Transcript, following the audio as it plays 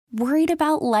Worried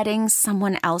about letting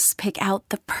someone else pick out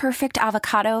the perfect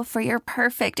avocado for your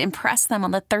perfect impress them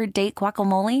on the third date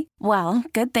guacamole? Well,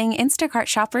 good thing Instacart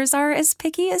shoppers are as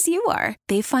picky as you are.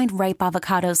 They find ripe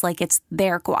avocados like it's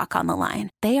their guac on the line.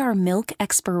 They are milk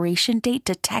expiration date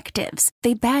detectives.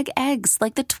 They bag eggs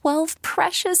like the 12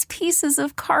 precious pieces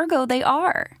of cargo they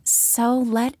are. So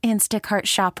let Instacart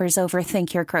shoppers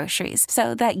overthink your groceries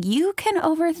so that you can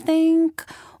overthink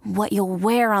what you'll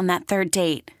wear on that third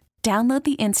date. Download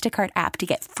the Instacart app to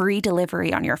get free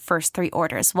delivery on your first 3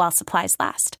 orders while supplies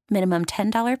last. Minimum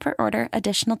 $10 per order.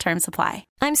 Additional terms apply.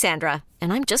 I'm Sandra,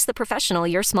 and I'm just the professional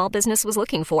your small business was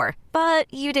looking for.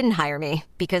 But you didn't hire me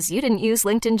because you didn't use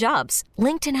LinkedIn Jobs.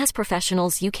 LinkedIn has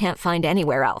professionals you can't find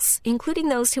anywhere else, including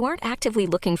those who aren't actively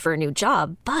looking for a new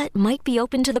job, but might be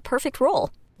open to the perfect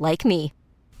role, like me.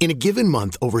 In a given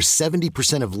month, over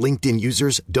 70% of LinkedIn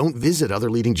users don't visit other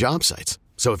leading job sites.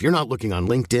 So if you're not looking on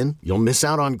LinkedIn, you'll miss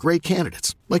out on great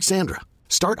candidates like Sandra.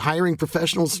 Start hiring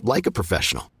professionals like a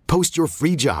professional. Post your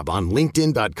free job on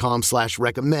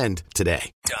linkedin.com/recommend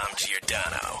today. Dom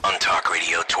Giordano on Talk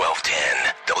Radio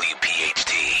 1210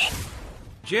 WPHT.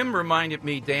 Jim reminded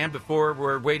me, Dan, before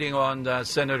we're waiting on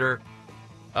Senator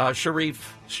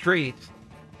Sharif Street,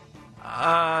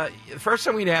 the first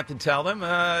time we'd have to tell them,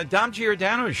 Dom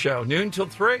Giordano's show, noon till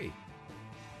 3.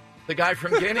 The guy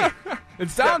from Guinea.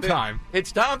 It's Dom time.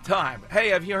 It's Dom time. Hey,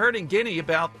 have you heard in Guinea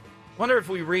about, wonder if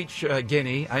we reach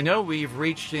Guinea. I know we've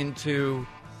reached into,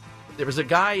 there was a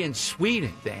guy in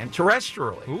Sweden, Dan,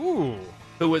 terrestrially. Ooh.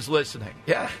 Who was listening.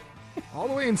 Yeah. All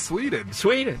the way in Sweden.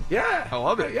 Sweden, yeah. I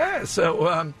love it. Yeah,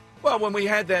 so, well, when we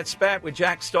had that spat with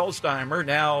Jack Stolzheimer,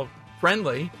 now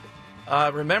friendly,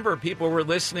 remember people were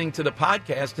listening to the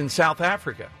podcast in South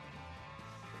Africa.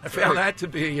 I found that to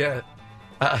be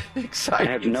exciting.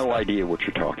 I have no idea what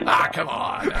you're talking about. Come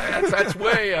on. That's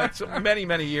way, that's many,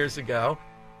 many years ago.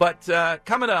 But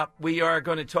coming up, we are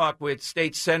going to talk with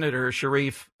State Senator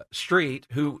Sharif Street,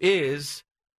 who is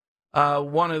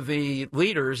one of the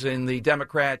leaders in the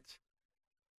Democrat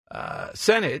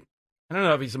Senate. I don't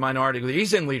know if he's a minority leader.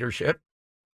 He's in leadership.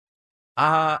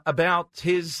 About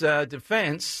his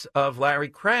defense of Larry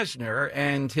Krasner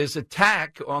and his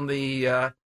attack on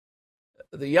the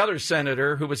other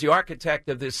senator who was the architect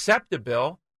of this SEPTA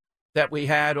bill that we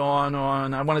had on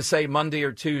I want to say Monday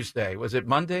or Tuesday. Was it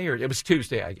Monday or it was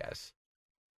Tuesday, I guess.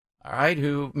 All right,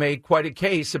 who made quite a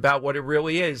case about what it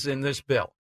really is in this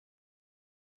bill.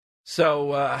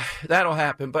 So that'll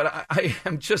happen. But I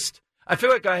feel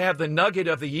like I have the nugget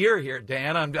of the year here,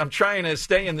 Dan. I'm trying to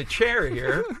stay in the chair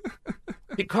here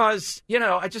because,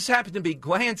 I just happen to be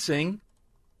glancing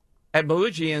at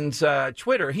Melugin's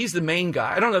Twitter. He's the main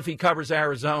guy. I don't know if he covers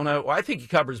Arizona. Well, I think he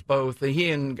covers both. He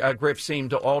and Griff seem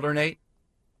to alternate.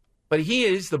 But he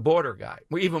is the border guy,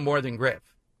 even more than Griff.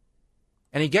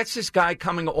 And he gets this guy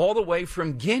coming all the way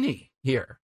from Guinea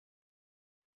here.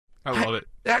 I love it.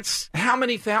 That's how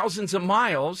many thousands of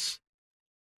miles.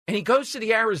 And he goes to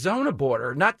the Arizona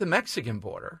border, not the Mexican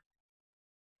border,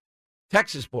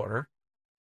 Texas border.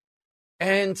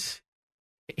 And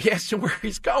he asks him where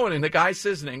he's going, and the guy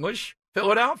says in English,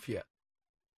 Philadelphia.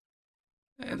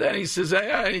 And then he says,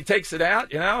 and he takes it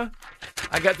out,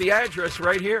 I got the address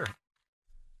right here.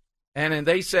 And then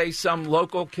they say some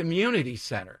local community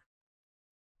center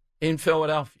in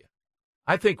Philadelphia.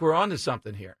 I think we're on to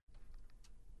something here.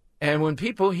 And when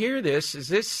people hear this, is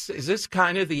this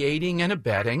kind of the aiding and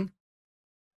abetting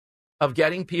of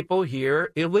getting people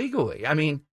here illegally? I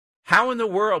mean, how in the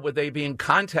world would they be in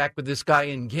contact with this guy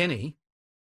in Guinea?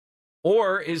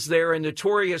 Or is there a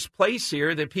notorious place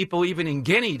here that people even in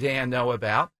Guinea, Dan, know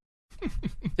about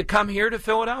to come here to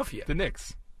Philadelphia? The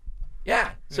Knicks.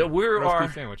 Yeah. So roast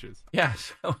beef sandwiches. Yeah.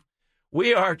 So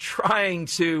we are trying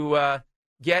to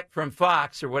get from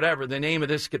Fox or whatever the name of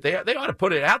this. They ought to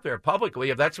put it out there publicly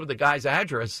if that's what the guy's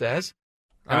address says.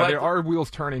 There are wheels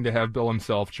turning to have Bill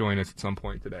himself join us at some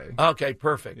point today. Okay,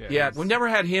 perfect. Yeah, we never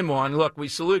had him on. Look, we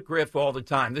salute Griff all the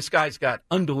time. This guy's got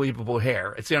unbelievable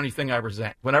hair. It's the only thing I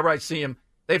resent. Whenever I see him,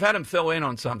 they've had him fill in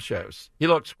on some shows. He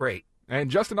looks great.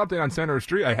 And just an update on Senator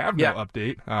Street. I have no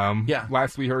update.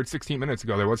 Last we heard 16 minutes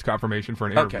ago, there was confirmation for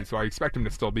an interview, so I expect him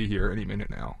to still be here any minute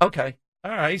now. Okay. All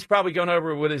right, he's probably going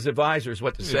over with his advisors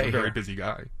what to say. He's a very busy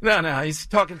guy. No, he's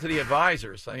talking to the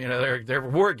advisors. They're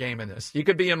war gaming this. You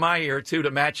could be in my ear, too, to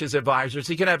match his advisors.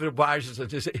 He can have advisors that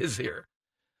just is here.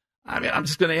 I mean, I'm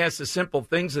just going to ask the simple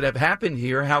things that have happened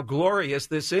here, how glorious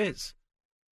this is.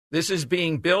 This is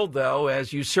being billed, though,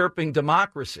 as usurping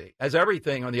democracy, as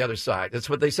everything on the other side.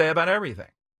 That's what they say about everything,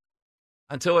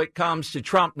 until it comes to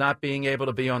Trump not being able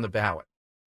to be on the ballot.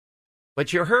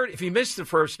 But you heard, if you missed the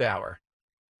first hour,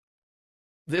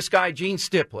 this guy, Gene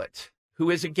Stiplet, who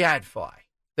is a gadfly,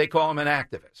 they call him an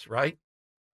activist, right?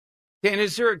 Dan,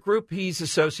 is there a group he's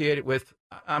associated with?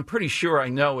 I'm pretty sure I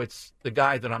know it's the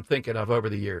guy that I'm thinking of over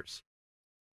the years.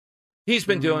 He's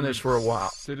been doing this for a while.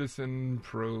 Citizen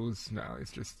Pros. No,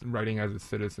 he's just writing as a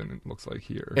citizen, it looks like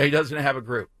here. Yeah, he doesn't have a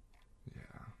group. Yeah.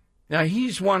 Now,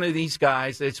 he's one of these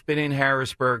guys that's been in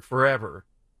Harrisburg forever.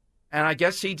 And I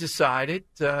guess he decided,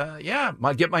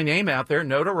 I'll get my name out there,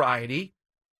 notoriety.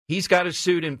 He's got a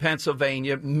suit in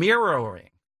Pennsylvania mirroring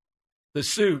the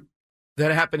suit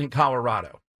that happened in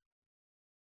Colorado.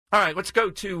 All right, let's go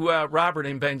to Robert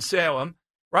in Bensalem.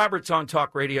 Robert's on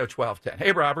Talk Radio 1210.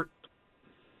 Hey, Robert.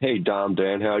 Hey, Dom,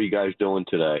 Dan, how are you guys doing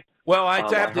today? Well, I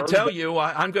have to tell you,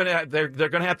 I'm going to. They're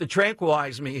going to have to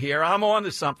tranquilize me here. I'm on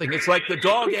to something. It's like the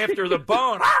dog after the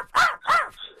bone.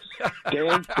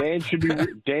 Dan should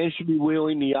be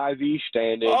wheeling the IV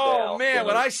stand in. Oh, man,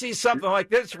 when I see something like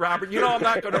this, Robert, you know I'm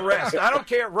not going to rest. I don't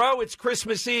care. Ro, it's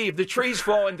Christmas Eve. The tree's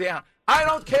falling down. I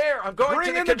don't care. I'm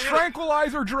going to the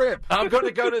tranquilizer drip. I'm going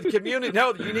to go to the community.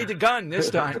 No, you need a gun this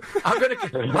time. I'm going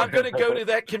to go to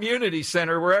that community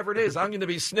center, wherever it is. I'm going to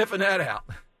be sniffing that out.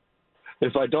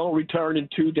 If I don't return in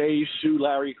 2 days, sue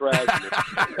Larry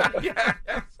Krasner. Yes.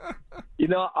 You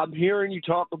know, I'm hearing you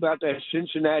talk about that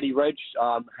Cincinnati Reds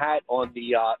hat on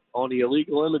the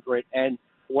illegal immigrant. And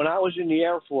when I was in the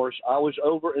Air Force, I was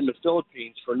over in the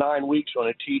Philippines for 9 weeks on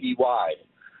a TDY.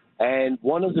 And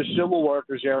one of the civil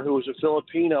workers there, who was a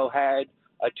Filipino, had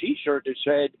a T-shirt that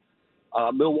said,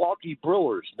 Milwaukee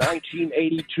Brewers,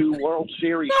 1982 World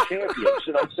Series champions.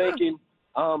 And I'm thinking,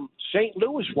 St.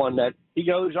 Louis won that. He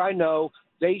goes, I know.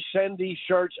 They send these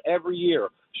shirts every year.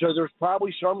 So there's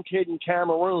probably some kid in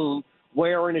Cameroon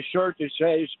wearing a shirt that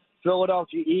says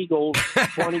Philadelphia Eagles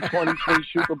 2023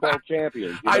 Super Bowl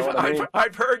champions. You know what I mean?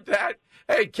 I've heard that.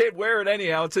 Hey, kid, wear it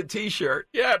anyhow. It's a T-shirt.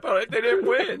 Yeah, but they didn't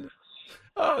win.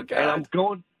 Oh, God. And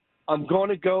I'm going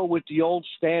to go with the old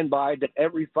standby that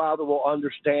every father will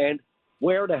understand.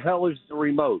 Where the hell is the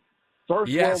remote?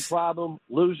 First world problem,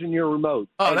 losing your remote.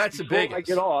 Oh, and that's the biggest. Before I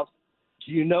get off,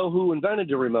 do you know who invented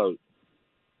the remote?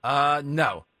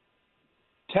 No.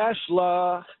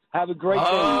 Tesla. Have a great day.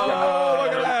 Oh,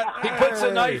 look at that. He puts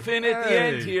a knife in at the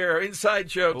end here. Inside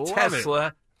joke.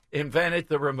 Tesla invented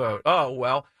the remote. Oh,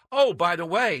 well. Oh, by the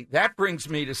way, that brings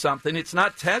me to something. It's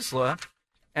not Tesla.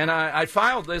 And I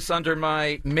filed this under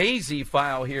my Maisie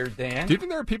file here, Dan. Do you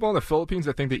think there are people in the Philippines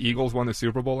that think the Eagles won the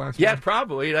Super Bowl last year? Yeah,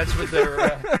 probably. That's what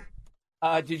they're...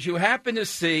 did you happen to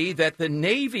see that the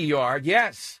Navy Yard,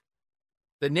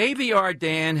 the Navy Yard,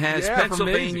 Dan, has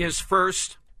Pennsylvania's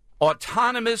first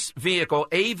autonomous vehicle,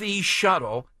 AV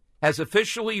shuttle, has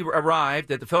officially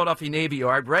arrived at the Philadelphia Navy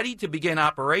Yard, ready to begin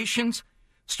operations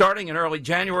starting in early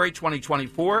January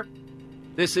 2024.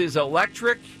 This is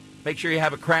electric. Make sure you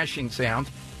have a crashing sound.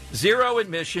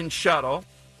 Zero-emission shuttle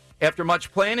after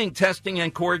much planning, testing,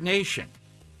 and coordination.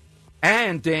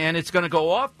 And, Dan, it's going to go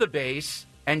off the base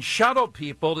and shuttle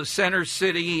people to Center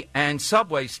City and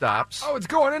subway stops. Oh, it's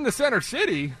going into Center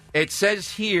City? It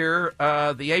says here,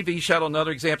 the AV shuttle,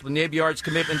 another example of the Navy Yard's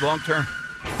commitment to long-term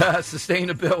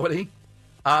sustainability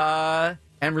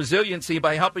and resiliency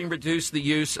by helping reduce the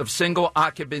use of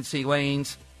single-occupancy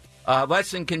lanes,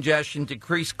 lessen congestion,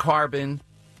 decrease carbon.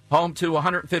 Home to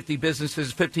 150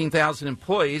 businesses, 15,000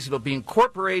 employees. It'll be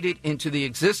incorporated into the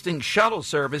existing shuttle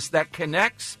service that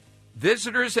connects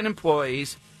visitors and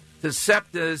employees to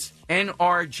SEPTA's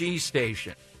NRG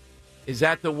station. Is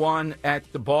that the one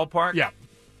at the ballpark? Yeah.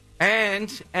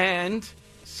 And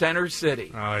Center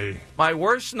City. Aye. My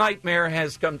worst nightmare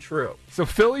has come true. So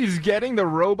Philly's getting the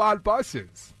robot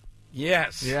buses.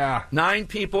 Yes. Yeah. 9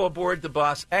 people aboard the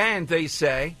bus, and they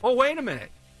say, oh, wait a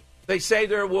minute. They say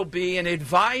there will be an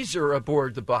advisor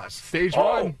aboard the bus. Stage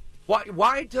one.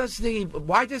 Why does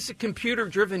the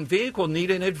computer-driven vehicle need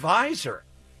an advisor?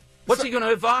 What's he going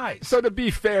to advise? So to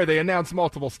be fair, they announced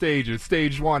multiple stages.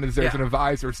 Stage 1 is there's an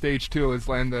advisor. Stage 2 is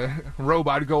letting the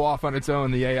robot go off on its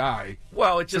own, the AI.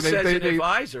 Well, it just says an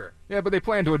advisor. Yeah, but they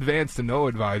plan to advance to no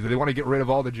advisor. They want to get rid of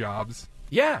all the jobs.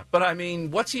 Yeah, but I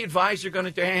mean, what's the advisor going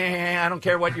to do? I don't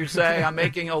care what you say. I'm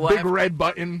making a left. Big red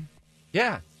button.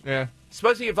 Yeah. Yeah.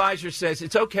 Suppose the advisor says,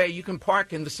 it's okay, you can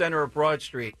park in the center of Broad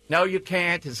Street. No, you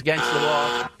can't. It's against the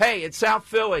law. Hey, it's South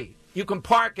Philly. You can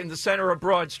park in the center of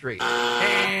Broad Street.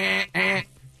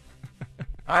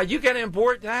 You getting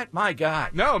aboard that? My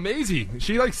God. No, Maisie.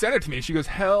 She, sent it to me. She goes,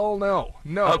 hell no.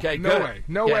 No. Okay, no good. way.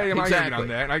 No way am I getting on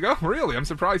that. And I go, really? I'm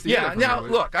surprised to hear that. Now,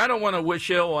 look, I don't want to wish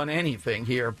ill on anything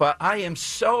here, but I am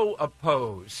so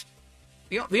opposed.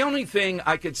 The only thing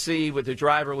I could see with the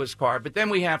driverless car, but then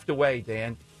we have to weigh,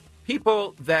 Dan,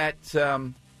 people that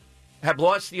have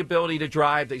lost the ability to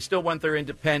drive, they still want their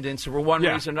independence for one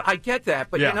reason. I get that,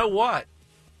 but you know what?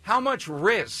 how much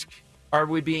risk are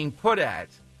we being put at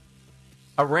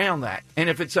around that? And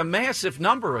if it's a massive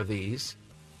number of these,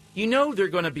 you know there are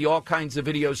going to be all kinds of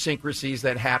idiosyncrasies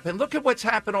that happen. Look at what's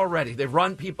happened already. They've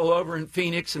run people over in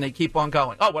Phoenix, and they keep on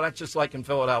going. Oh, well, that's just like in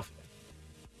Philadelphia.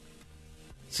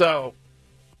 So,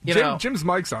 you know. Jim's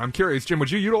mic's on. I'm curious. Jim,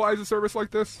 would you utilize a service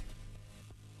like this?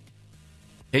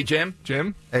 Hey, Jim?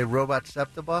 Jim? A robot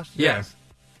SEPTA bus? Yes.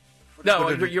 No,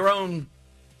 your own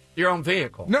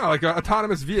vehicle. No, like an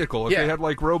autonomous vehicle. If they had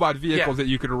like robot vehicles that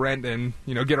you could rent and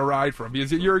get a ride from,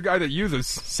 because you're a guy that uses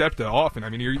SEPTA often. I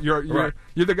mean, you're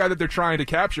the guy that they're trying to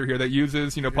capture here that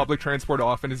uses public transport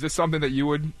often. Is this something that you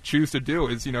would choose to do?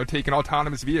 Is take an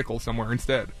autonomous vehicle somewhere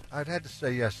instead? I'd have to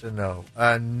say yes and no.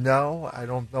 No, I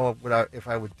don't know if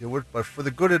I would do it, but for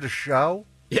the good of the show.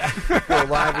 Yeah, for a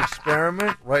live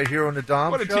experiment right here on the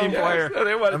Dom Show. What a team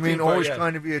player! Always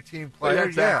trying to be a team player. Yeah,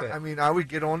 exactly. I mean, I would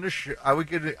get on the show. I would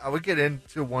get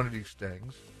into one of these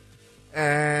things,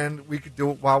 and we could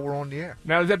do it while we're on the air.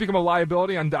 Now, does that become a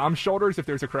liability on Dom's shoulders if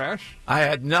there's a crash? I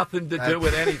had nothing to do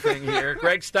with anything here.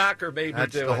 Greg Stocker made me do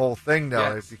it. That's the whole thing,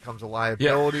 though. Yes. It becomes a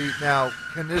liability. Yeah. Now,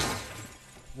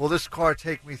 will this car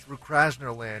take me through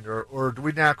Krasner land, or do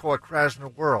we now call it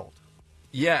Krasner World?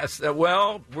 Yes,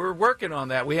 well, we're working on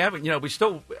that. We haven't, we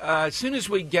still, as soon as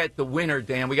we get the winner,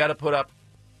 Dan, we got to put up,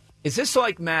 is this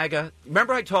like MAGA?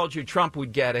 Remember I told you Trump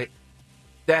would get it?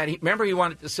 Remember he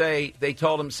wanted to say, they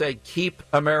told him, keep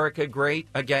America great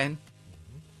again?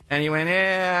 And he went,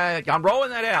 I'm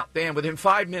rolling that out. Dan, within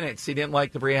 5 minutes, he didn't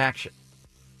like the reaction.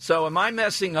 So am I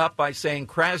messing up by saying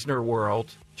Krasner World,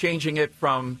 changing it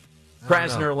from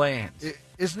Krasner Land?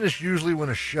 Isn't this usually when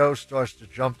a show starts to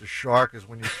jump the shark is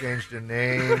when you change the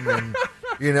name? And,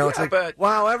 it's like,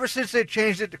 wow, ever since they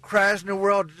changed it to Krasner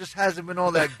World, it just hasn't been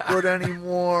all that good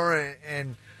anymore.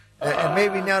 And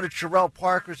maybe now that Sherelle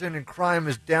Parker's in and crime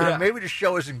is down, maybe the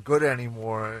show isn't good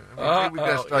anymore. I mean, maybe we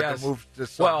got to start to move to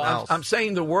something else. I'm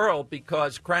saying the world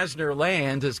because Krasner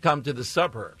Land has come to the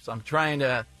suburbs. I'm trying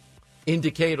to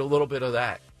indicate a little bit of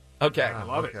that. Okay. I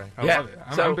love it. I love it.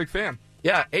 I'm a big fan.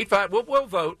 Yeah, 85. We'll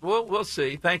vote. We'll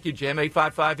see. Thank you, Jim.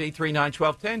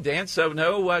 855-839-1210. Dan, so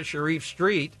no Sharif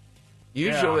Street.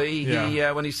 Usually, he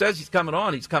when he says he's coming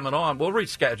on, he's coming on. We'll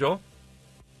reschedule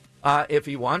if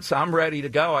he wants. I'm ready to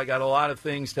go. I got a lot of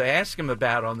things to ask him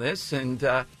about on this. And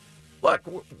look,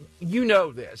 you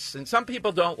know this, and some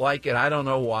people don't like it. I don't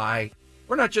know why.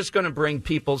 We're not just going to bring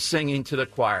people singing to the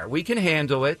choir. We can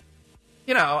handle it.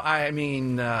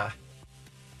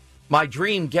 My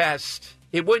dream guest.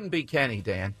 It wouldn't be Kenny,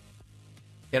 Dan.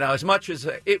 As much as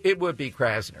it would be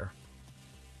Krasner.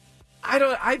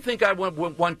 I think I would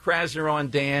want Krasner on,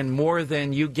 Dan, more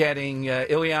than you getting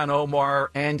Ilhan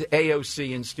Omar and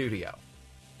AOC in studio.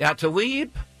 Now, Tlaib,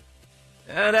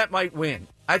 that might win.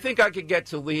 I think I could get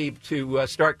Tlaib to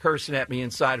start cursing at me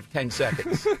inside of 10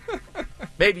 seconds.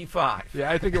 Maybe 5.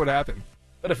 Yeah, I think it would happen.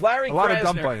 But if Larry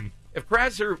Krasner... If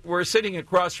Krasner were sitting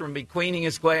across from me cleaning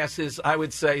his glasses, I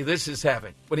would say this is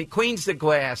heaven. When he cleans the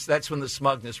glass, that's when the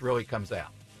smugness really comes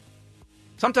out.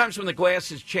 Sometimes when the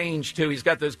glasses change, too, he's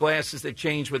got those glasses that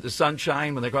change with the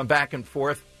sunshine when they're going back and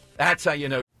forth. That's how you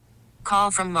know. Call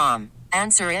from mom.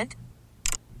 Answer it.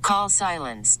 Call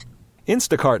silenced.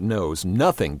 Instacart knows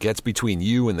nothing gets between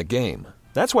you and the game.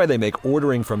 That's why they make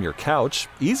ordering from your couch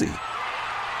easy.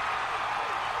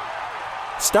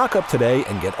 Stock up today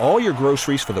and get all your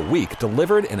groceries for the week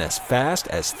delivered in as fast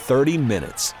as 30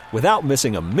 minutes without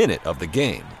missing a minute of the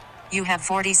game. You have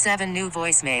 47 new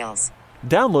voicemails.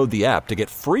 Download the app to get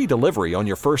free delivery on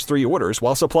your first 3 orders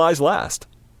while supplies last.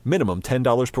 Minimum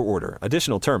 $10 per order.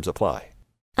 Additional terms apply.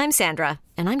 I'm Sandra,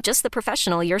 and I'm just the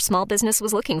professional your small business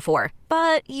was looking for.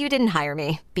 But you didn't hire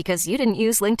me because you didn't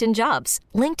use LinkedIn Jobs.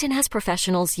 LinkedIn has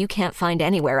professionals you can't find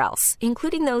anywhere else,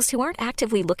 including those who aren't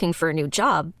actively looking for a new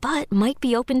job, but might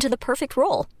be open to the perfect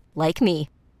role, like me.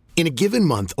 In a given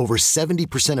month, over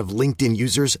 70% of LinkedIn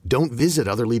users don't visit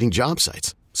other leading job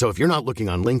sites. So if you're not looking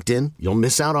on LinkedIn, you'll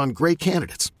miss out on great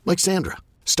candidates like Sandra.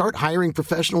 Start hiring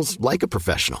professionals like a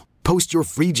professional. Post your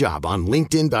free job on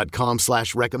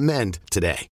linkedin.com/recommend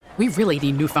today. We really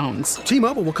need new phones.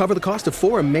 T-Mobile will cover the cost of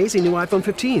 4 amazing new iPhone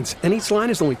 15s, and each line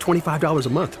is only $25 a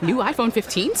month. New iPhone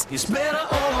 15s? It's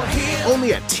better over here.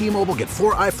 Only at T-Mobile, get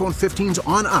 4 iPhone 15s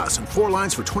on us and 4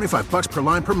 lines for $25 per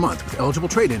line per month with eligible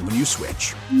trade-in when you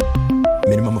switch.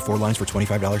 Minimum of 4 lines for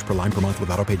 $25 per line per month with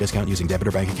autopay discount using debit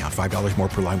or bank account. $5 more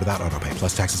per line without autopay,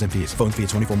 plus taxes and fees. Phone fee at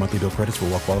 24 monthly bill credits for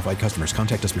well-qualified customers.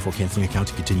 Contact us before canceling account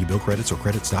to continue bill credits or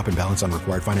credit stop and balance on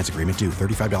required finance agreement due.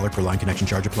 $35 per line connection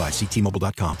charge applies. See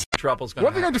T-Mobile.com. trouble's going to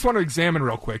happen. One thing I just want to examine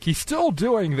real quick. He's still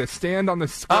doing the stand on the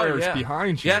squares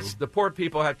behind you. Yes, the poor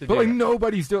people have to do it. But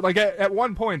nobody's doing it. At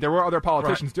one point, there were other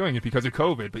politicians doing it because of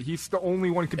COVID, but he's the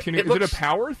only one continuing. Is it a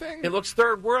power thing? It looks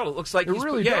third world. It looks like it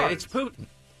really does. It's Putin.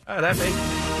 Oh,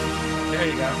 there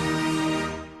you go.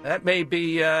 That may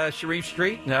be Sharif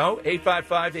Street. No,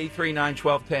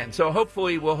 855-839-1210. So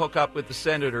hopefully we'll hook up with the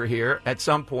senator here at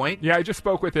some point. Yeah, I just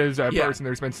spoke with his person.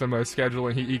 There's been some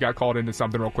scheduling. He got called into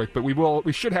something real quick, but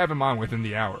we should have him on within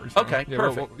the hours. Okay,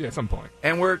 perfect. At some point.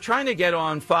 And we're trying to get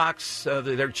on Fox,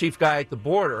 their chief guy at the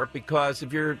border, because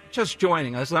if you're just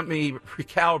joining us, let me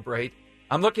recalibrate.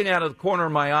 I'm looking out of the corner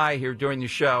of my eye here during the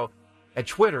show at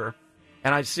Twitter,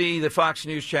 and I see the Fox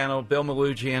News Channel, Bill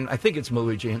Melugin, I think it's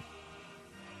Melugin,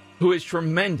 who is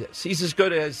tremendous. He's as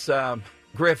good as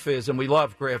Griff is, and we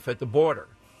love Griff at the border.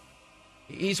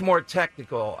 He's more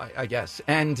technical, I guess.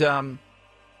 And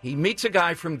he meets a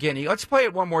guy from Guinea. Let's play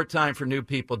it one more time for new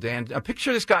people, Dan.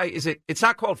 Picture this guy. It's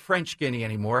not called French Guinea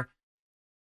anymore.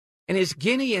 And is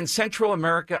Guinea in Central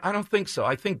America? I don't think so.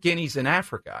 I think Guinea's in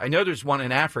Africa. I know there's one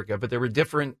in Africa, but there were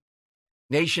different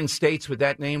nation states with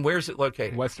that name. Where's it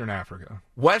located? Western Africa.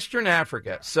 Western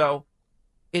Africa. So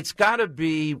it's got to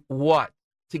be what?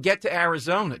 To get to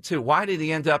Arizona, too. Why did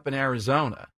he end up in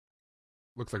Arizona?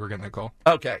 Looks like we're getting that call.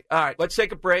 Okay. All right. Let's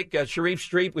take a break. Sharif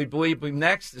Street, we believe, will be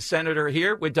next. The senator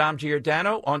here with Dom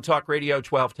Giordano on Talk Radio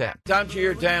 1210. Dom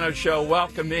Giordano Show.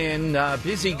 Welcome in.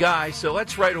 Busy guy. So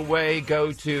let's right away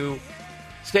go to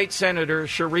State Senator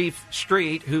Sharif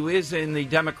Street, who is in the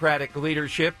Democratic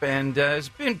leadership and has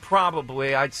been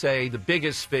probably, I'd say, the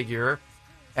biggest figure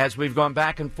as we've gone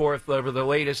back and forth over the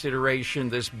latest iteration,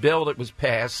 this bill that was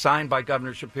passed, signed by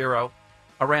Governor Shapiro,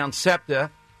 around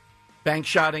SEPTA, bank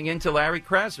shotting into Larry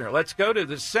Krasner. Let's go to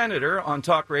the senator on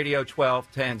Talk Radio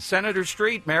 1210. Senator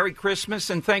Street, Merry Christmas,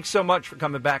 and thanks so much for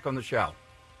coming back on the show.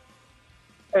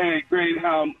 Hey, great.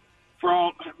 For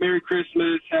all, Merry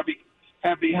Christmas, Happy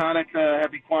Hanukkah,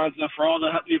 Happy Kwanzaa, for all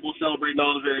the people celebrating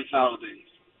all the various holidays.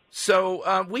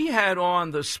 So we had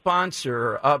on the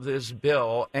sponsor of this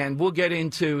bill, and we'll get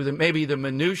into maybe the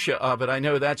minutia of it. I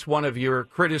know that's one of your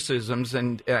criticisms,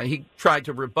 and he tried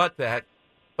to rebut that.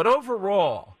 But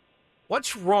overall,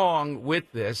 what's wrong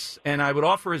with this? And I would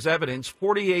offer as evidence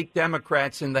 48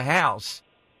 Democrats in the House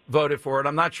voted for it.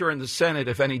 I'm not sure in the Senate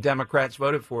if any Democrats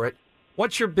voted for it.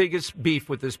 What's your biggest beef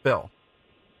with this bill?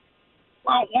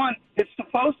 Well, one, it's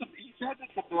supposed to be, he says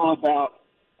it's a bill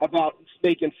about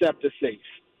making SEPTA safe.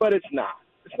 But it's not.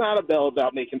 It's not a bill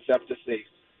about making SEPTA safe.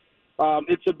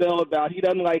 It's a bill about he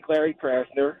doesn't like Larry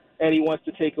Krasner, and he wants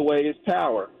to take away his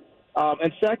power.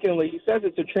 And secondly, he says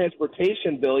it's a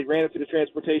transportation bill. He ran it to the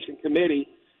Transportation Committee.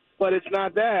 But it's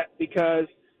not that because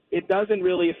it doesn't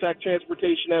really affect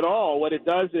transportation at all. What it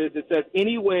does is it says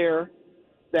anywhere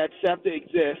that SEPTA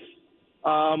exists,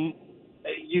 Larry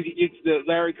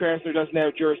Krasner doesn't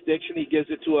have jurisdiction. He gives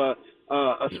it to a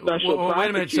special prosecutor. Wait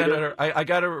a minute, Senator. I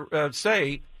got to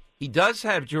say, he does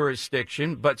have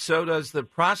jurisdiction, but so does the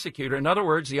prosecutor. In other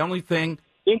words, the only thing...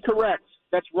 Incorrect.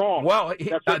 That's wrong. Well,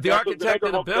 the architect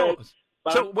of the bill...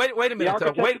 So wait a minute.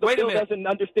 Wait a minute. Doesn't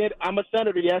understand. I'm a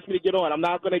senator. He asked me to get on. I'm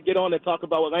not going to get on and talk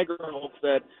about what Langerholz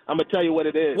said. I'm going to tell you what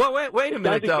it is. Well, wait a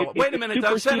minute, though. Wait a minute,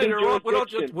 though. Senator,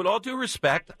 with all due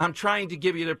respect, I'm trying to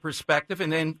give you the perspective,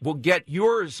 and then we'll get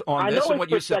yours on this and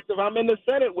what you said. I'm in the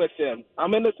Senate with him.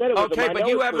 Okay, but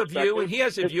you have a view, and he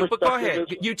has a view. But go ahead.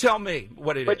 You tell me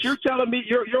what it is. But you're telling me,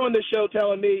 you're on the show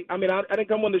telling me, I didn't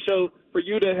come on the show for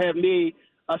you to have me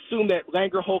assume that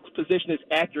Langerholz's position is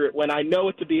accurate when I know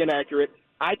it to be inaccurate.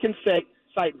 I can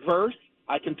cite verse.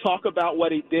 I can talk about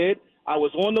what he did. I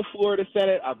was on the floor of the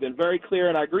Senate. I've been very clear,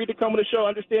 and I agreed to come on the show,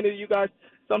 understanding that you guys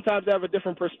sometimes have a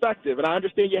different perspective. And I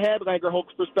understand you had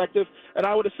Langerholz's perspective, and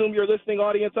I would assume your listening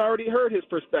audience already heard his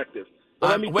perspective.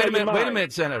 Wait a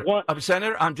minute, Senator.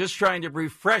 Senator, I'm just trying to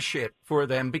refresh it for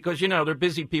them because, they're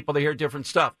busy people. They hear different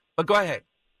stuff. But go ahead.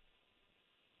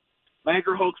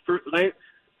 Langerholz,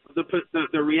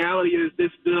 the reality is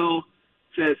this bill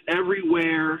says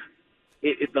everywhere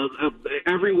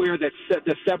everywhere that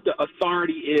the SEPTA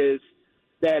authority is,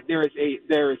 that there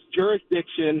is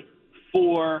jurisdiction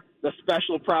for the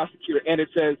special prosecutor, and it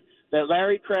says that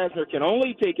Larry Krasner can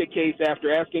only take a case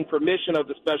after asking permission of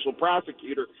the special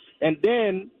prosecutor, and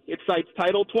then it cites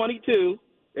Title 22.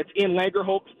 It's in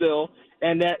Langerholz's bill,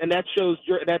 and that shows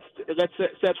that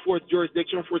sets forth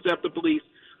jurisdiction for SEPTA police,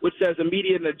 which says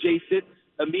immediate and adjacent.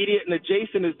 Immediate and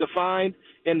adjacent is defined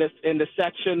in the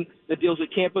section that deals with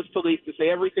campus police to say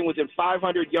everything within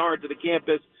 500 yards of the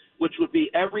campus, which would be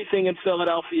everything in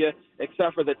Philadelphia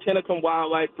except for the Tinicum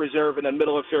Wildlife Preserve in the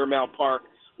middle of Fairmount Park.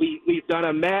 We've done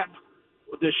a map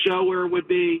to show where it would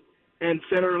be, and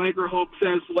Senator Langerholt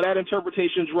says, well, that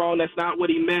interpretation's wrong. That's not what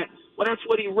he meant. Well, that's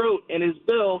what he wrote in his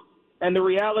bill. And the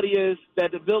reality is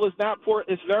that the bill is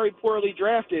it's very poorly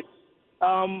drafted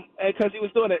because he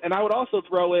was doing it. And I would also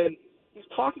throw in, he's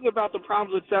talking about the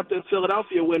problems with SEPTA in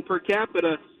Philadelphia when per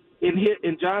capita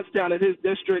in Johnstown, in his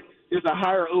district, there's a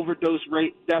higher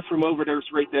death from overdose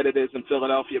rate than it is in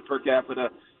Philadelphia per capita.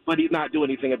 But he's not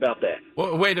doing anything about that.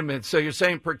 Well, wait a minute. So you're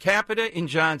saying per capita in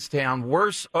Johnstown,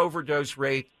 worse overdose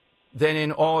rate than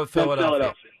in all of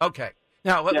Philadelphia? Okay.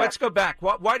 Now, let's go back.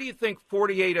 Why do you think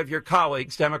 48 of your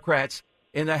colleagues, Democrats,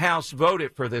 in the House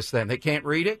voted for this then? They can't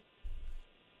read it?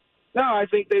 No, I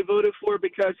think they voted for it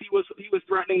because he was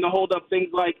threatening to hold up things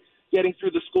like getting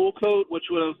through the school code, which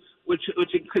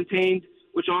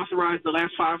authorized the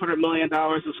last $500 million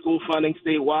of school funding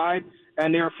statewide.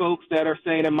 And there are folks that are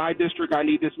saying, in my district, I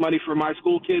need this money for my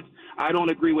school kids. I don't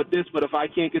agree with this, but if I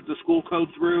can't get the school code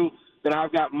through, then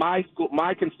I've got my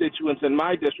constituents in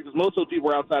my district, because most of the people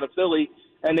were outside of Philly,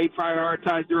 and they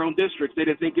prioritized their own districts. They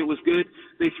didn't think it was good.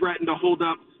 They threatened to hold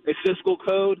up a fiscal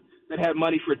code that had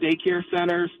money for daycare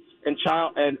centers and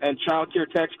child care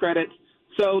tax credits.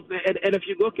 So, and if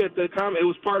you look at the comment, it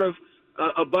was part of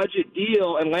a budget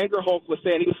deal, and Langerholt was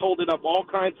saying he was holding up all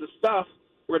kinds of stuff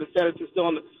where the Senate's still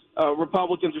in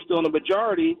Republicans are still in the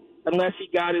majority unless he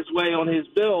got his way on his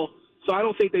bill. So I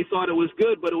don't think they thought it was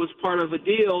good, but it was part of a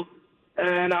deal.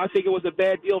 And I think it was a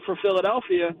bad deal for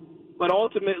Philadelphia. But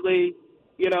ultimately,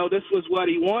 this was what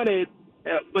he wanted.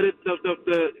 But it's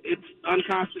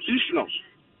unconstitutional.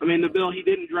 I mean, the bill he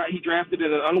drafted it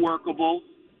in an unworkable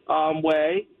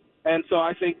way. And so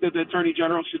I think that the Attorney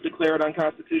General should declare it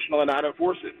unconstitutional and not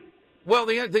enforce it. Well,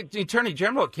 the Attorney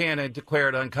General can't declare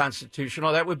it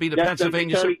unconstitutional. That would be the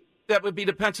Pennsylvania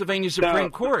Supreme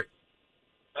Court.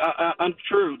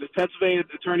 Untrue. The Pennsylvania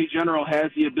Attorney General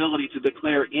has the ability to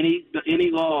declare any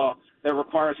law that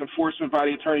requires enforcement by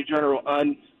the Attorney General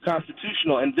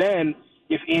unconstitutional. And then,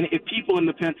 if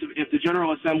the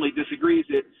General Assembly disagrees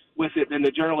with it, then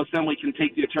the General Assembly can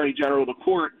take the Attorney General to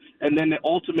court, and then the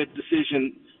ultimate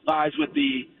decision lies with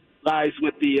the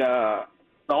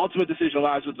ultimate decision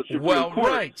lies with the Supreme Court. Well,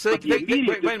 right. So wait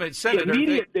a minute, Senator.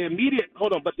 The immediate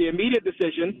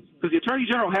decision, because the Attorney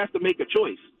General has to make a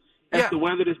choice as to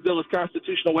whether this bill is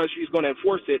constitutional, whether she's going to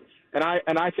enforce it. And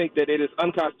I think that it is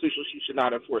unconstitutional. She should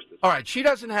not enforce it. All right. She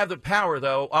doesn't have the power,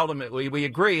 though, ultimately. We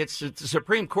agree. It's the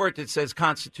Supreme Court that says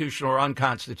constitutional or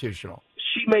unconstitutional.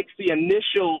 She makes the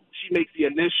initial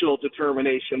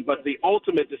determination, but the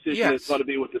ultimate decision is going to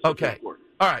be with the Supreme Court.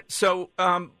 All right. So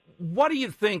what do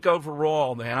you think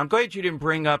overall, then? I'm glad you didn't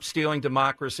bring up stealing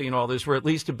democracy and all this. We're at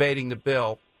least debating the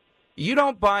bill. You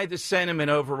don't buy the sentiment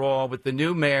overall with the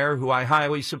new mayor, who I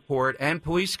highly support, and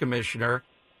police commissioner,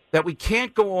 that we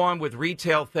can't go on with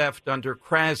retail theft under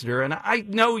Krasner. And I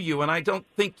know you, and I don't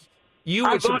think you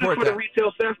would support that.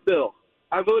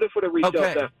 I voted for the retail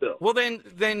theft bill. Well, then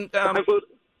this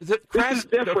is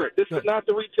different. This is not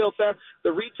the retail theft.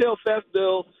 The retail theft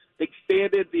bill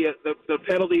expanded the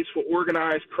penalties for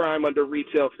organized crime under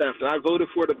retail theft, and I voted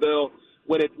for the bill.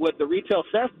 What the retail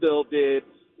theft bill did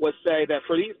was say that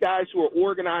for these guys who are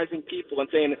organizing people and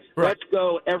saying, let's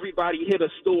go, everybody hit a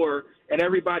store and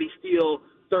everybody steal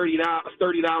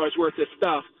 $30 worth of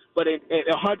stuff, but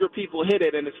 100 people hit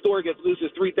it and the store loses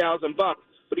 $3,000,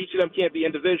 but each of them can't be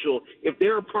individual. If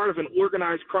they're a part of an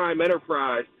organized crime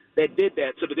enterprise that did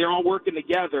that, so that they're all working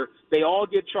together, they all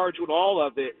get charged with all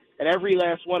of it, and every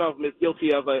last one of them is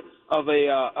guilty of a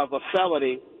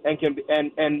felony,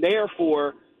 and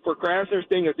therefore, for Krasner's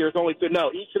thing, there's only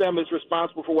each of them is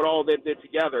responsible for what all of them did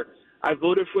together. I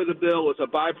voted for the bill. It was a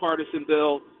bipartisan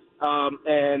bill,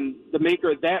 and the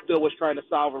maker of that bill was trying to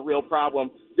solve a real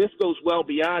problem. This goes well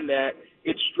beyond that.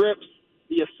 It strips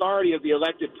the authority of the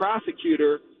elected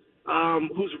prosecutor,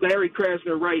 who's Larry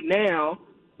Krasner right now,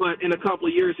 but in a couple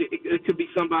of years it could be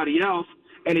somebody else,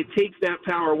 and it takes that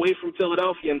power away from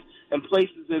Philadelphians and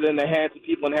places it in the hands of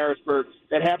people in Harrisburg.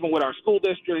 That happened with our school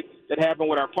district, that happened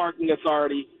with our parking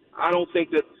authority. I think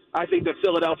that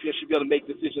Philadelphia should be able to make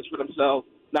decisions for themselves,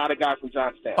 not a guy from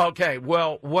Johnstown. Okay,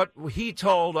 well, what he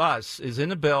told us is in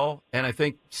the bill, and I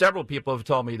think several people have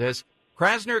told me this,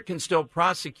 Krasner can still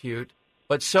prosecute,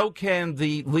 but so can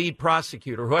the lead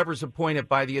prosecutor, whoever's appointed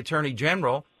by the Attorney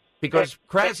General, because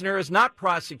Krasner is not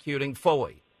prosecuting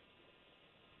fully.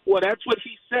 Well, that's what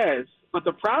he says. But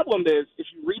the problem is, if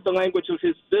you read the language of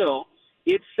his bill,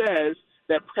 it says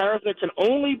that Krasner can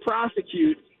only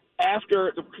prosecute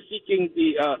after seeking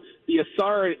the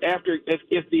authority,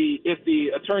 if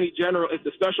the Attorney General, if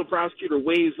the special prosecutor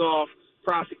waives off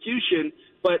prosecution,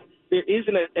 but there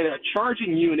isn't a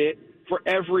charging unit for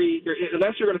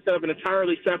unless you're going to set up an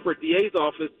entirely separate DA's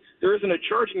office, there isn't a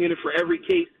charging unit for every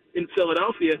case in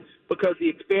Philadelphia because the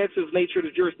expansive nature of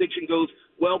the jurisdiction goes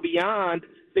well beyond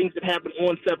things that happen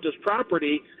on SEPTA's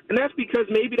property. And that's because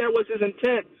maybe that was his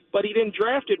intent, but he didn't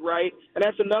draft it right. And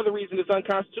that's another reason it's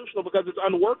unconstitutional, because it's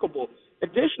unworkable.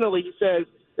 Additionally, he says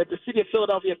that the city of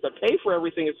Philadelphia has to pay for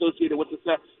everything associated with the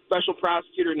special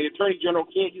prosecutor, and the attorney general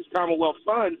can't use Commonwealth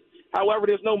funds. However,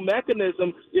 there's no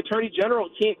mechanism. The attorney general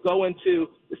can't go into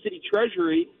the city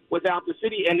treasury without the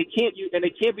city, and it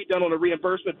can't be done on a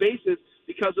reimbursement basis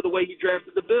because of the way he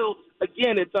drafted the bill.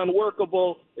 Again, it's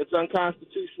unworkable, it's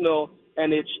unconstitutional,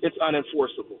 and it's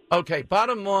unenforceable. Okay,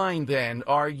 bottom line then,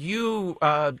 are you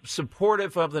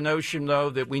supportive of the notion, though,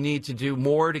 that we need to do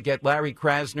more to get Larry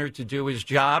Krasner to do his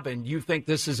job, and you think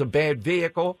this is a bad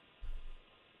vehicle?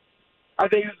 I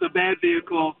think it's a bad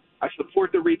vehicle. I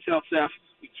support the retail theft.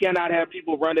 We cannot have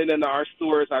people running into our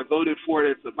stores. I voted for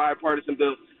it. It's a bipartisan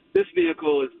bill. This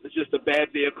vehicle is just a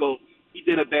bad vehicle. He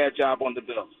did a bad job on the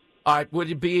bill. All right. Would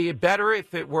it be better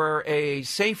if it were a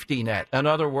safety net? In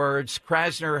other words,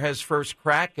 Krasner has first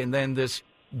crack, and then this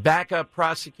backup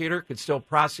prosecutor could still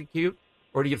prosecute?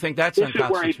 Or do you think that's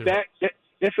unconstitutional?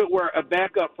 If it were a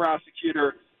backup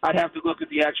prosecutor, I'd have to look at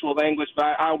the actual language.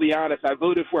 But I'll be honest, I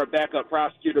voted for a backup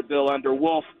prosecutor bill under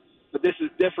Wolf. But this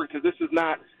is different because this is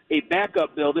not a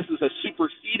backup bill. This is a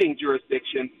superseding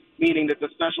jurisdiction, meaning that the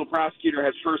special prosecutor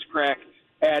has first crack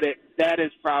at it. That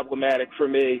is problematic for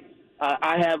me.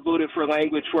 I have voted for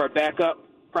language for a backup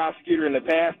prosecutor in the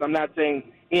past. I'm not saying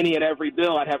any and every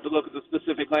bill. I'd have to look at the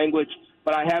specific language,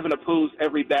 but I haven't opposed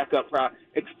every backup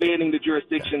expanding the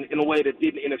jurisdiction in a way that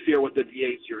didn't interfere with the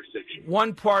DA's jurisdiction.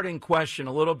 One parting question,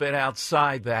 a little bit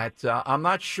outside that. I'm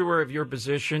not sure of your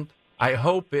position. I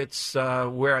hope it's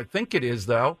where I think it is,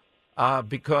 though,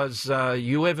 because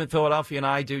you live in Philadelphia and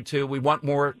I do, too. We want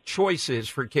more choices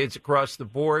for kids across the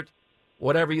board.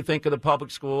 Whatever you think of the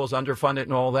public schools, underfunded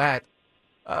and all that.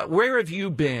 Where have you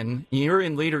been? You're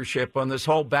in leadership on this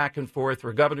whole back and forth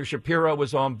where Governor Shapiro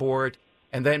was on board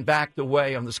and then backed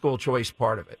away on the school choice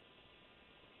part of it.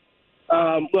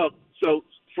 So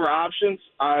for options,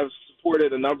 I've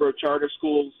supported a number of charter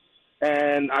schools,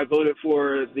 and I voted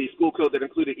for the school code that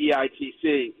included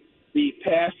EITC. The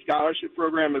past scholarship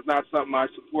program is not something I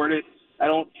supported. I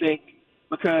don't think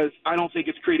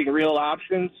it's creating real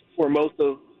options for most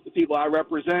of the people I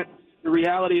represent. The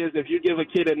reality is if you give a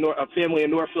kid a family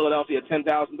in North Philadelphia a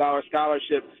 $10,000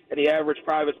 scholarship and the average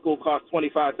private school costs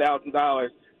 $25,000,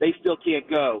 they still can't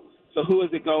go. So who is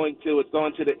it going to?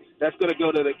 That's going to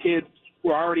go to the kids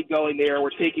who are already going there. We're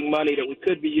taking money that we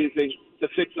could be using to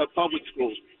fix up public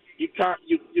schools. You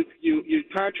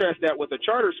contrast that with a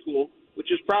charter school,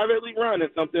 which is privately run and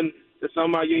something that some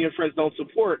of my union friends don't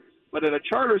support. But in a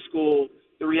charter school,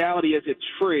 the reality is it's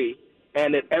free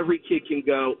and that every kid can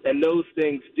go, and those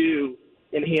things do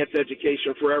enhance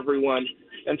education for everyone.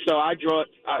 And so I draw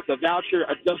the voucher.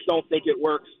 I just don't think it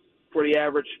works for the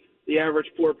average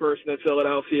poor person in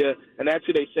Philadelphia, and that's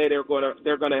who they say they're going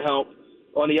to help.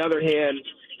 On the other hand,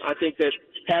 I think that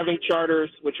having charters,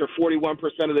 which are 41%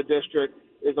 of the district,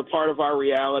 is a part of our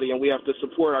reality, and we have to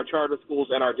support our charter schools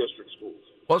and our district schools.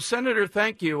 Well, Senator,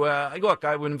 thank you. Look,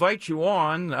 I would invite you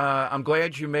on. I'm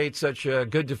glad you made such a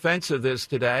good defense of this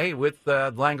today with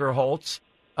Langer Holtz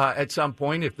at some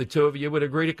point, if the two of you would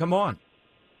agree to come on.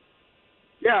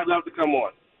 Yeah, I'd love to come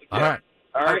on. Yeah.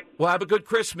 All right. Well, have a good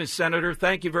Christmas, Senator.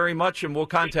 Thank you very much, and we'll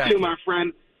contact you. You too, my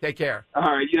friend. Take care. All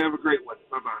right. You have a great one.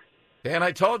 Bye-bye. And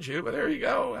I told you, but there you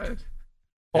go.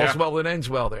 All's well that ends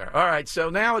well there. All right, so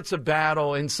now it's a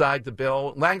battle inside the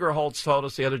bill. Langer Holtz told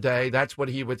us the other day that's what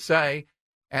he would say,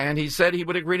 and he said he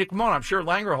would agree to come on. I'm sure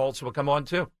Langer Holtz will come on,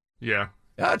 too. Yeah.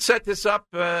 I'd set this up,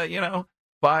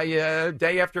 by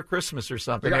day after Christmas or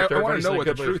something. I want to know what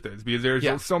the truth is, because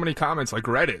there's so many comments like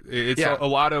Reddit. It's a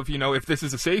lot of, if this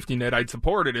is a safety net, I'd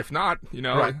support it. If not,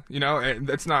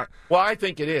 that's not. Well, I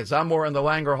think it is. I'm more on the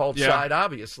Langer Holtz side,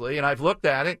 obviously, and I've looked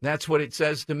at it, and that's what it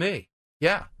says to me.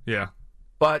 Yeah. Yeah.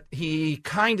 But he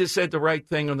kind of said the right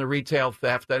thing on the retail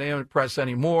theft. I didn't press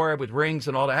anymore with rings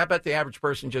and all that. How about the average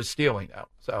person just stealing, though?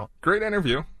 So great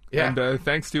interview. Yeah. And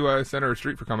thanks to Senator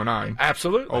Street for coming on.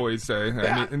 Absolutely. Always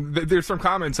I mean, there's some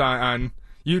comments on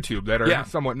YouTube that are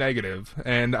somewhat negative,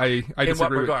 and I disagree. In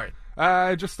what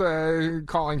regard? Just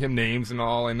calling him names and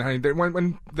all. And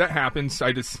when that happens,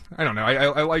 I don't know.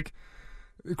 I like...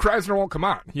 Krasner won't come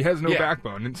on. He has no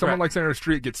backbone. And someone like Senator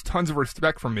Street gets tons of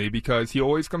respect from me because he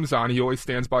always comes on, he always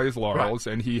stands by his laurels,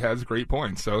 and he has great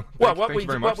points. So what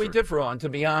we differ on, to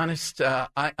be honest,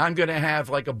 I'm going to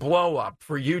have like a blow-up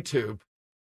for YouTube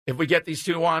if we get these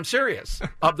two on. I'm serious,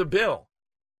 of the bill.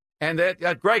 And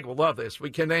that Greg will love this.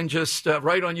 We can then just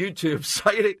write on YouTube,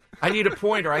 cite it. I need a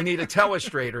pointer. I need a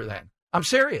telestrator then. I'm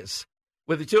serious.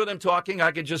 With the two of them talking,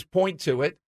 I could just point to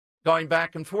it, going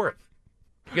back and forth.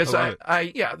 Because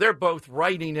they're both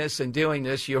writing this and doing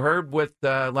this. You heard with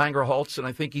Langer Holtz, and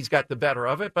I think he's got the better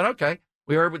of it. But okay,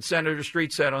 we heard what Senator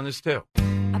Street said on this too.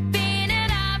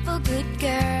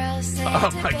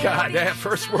 Oh my God, they have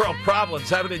first world problems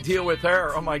having to deal with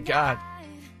her. Oh my God.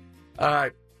 All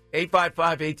right,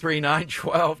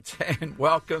 855-839-1210.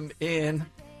 Welcome in.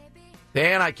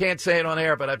 Dan, I can't say it on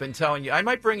air, but I've been telling you. I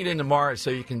might bring it in tomorrow so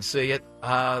you can see it.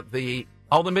 The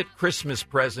ultimate Christmas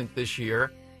present this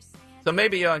year. So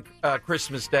maybe on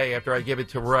Christmas Day after I give it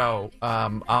to Roe,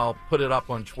 I'll put it up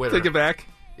on Twitter. Take it back?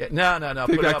 Yeah, no.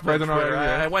 Put it up on Twitter. Already,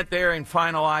 yeah. I went there and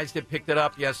finalized it, picked it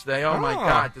up yesterday. Oh, my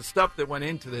God. The stuff that went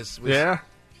into this was...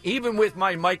 Even with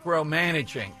my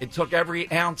micromanaging, it took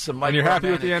every ounce of micromanaging. And you're happy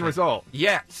with the end result?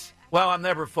 Yes. Well, I'm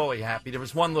never fully happy. There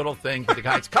was one little thing, but the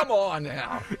guys, come on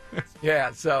now.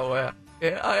 Yeah, so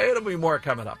it'll be more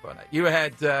coming up on it. You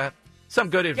had some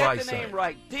good advice. Get the name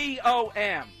right,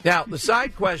 D-O-M. Now, the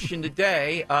side question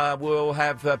today, we'll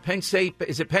have Penn State.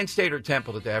 Is it Penn State or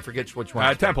Temple today? I forget which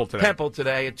one. Temple today. Temple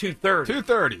today at 2:30.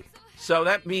 2:30. So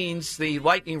that means the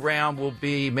lightning round will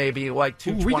be maybe like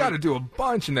 2:20. We got to do a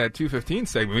bunch in that 2:15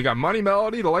 segment. We got Money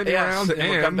Melody, the lightning round, and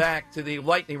we'll come back to the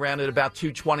lightning round at about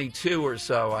 2:22 or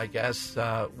so, I guess.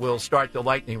 We'll start the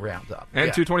lightning round up.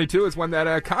 And 2:22 is when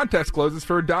that contest closes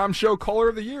for Dom Show Caller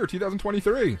of the Year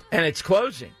 2023. And it's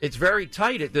closing. It's very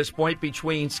tight at this point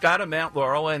between Scott of Mount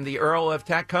Laurel and the Earl of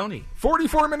Tacony.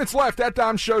 44 minutes left at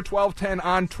Dom Show 1210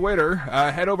 on Twitter.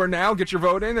 Head over now, get your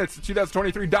vote in. It's the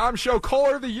 2023 Dom Show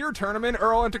Caller of the Year tournament.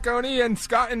 Earl and Tacony and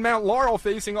Scott and Mount Laurel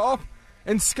facing off.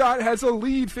 And Scott has a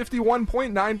lead,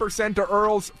 51.9% to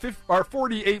Earl's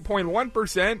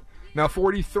 48.1%. Now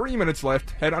 43 minutes left.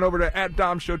 Head on over to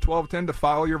 @DomShow1210 to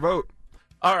file your vote.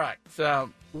 All right. So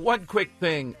one quick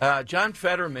thing. John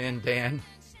Fetterman, Dan,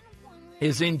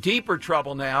 is in deeper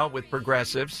trouble now with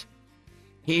progressives.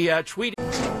 He tweeted.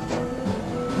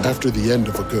 After the end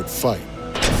of a good fight,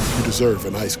 you deserve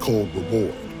an ice-cold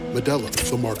reward. Modelo,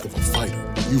 the mark of a fighter.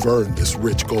 You've earned this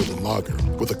rich golden lager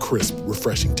with a crisp,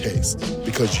 refreshing taste.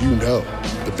 Because you know,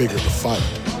 the bigger the fight,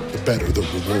 the better the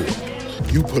reward.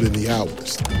 You put in the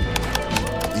hours,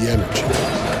 the energy,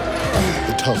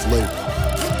 the tough labor.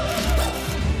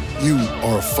 You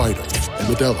are a fighter,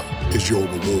 and Modelo is your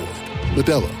reward.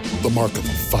 Modelo, the mark of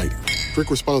a fighter.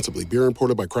 Drink responsibly. Beer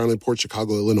imported by Crown Imports,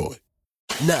 Chicago, Illinois.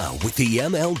 Now, with the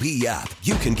MLB app,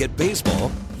 you can get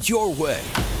baseball your way.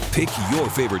 Pick your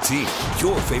favorite team,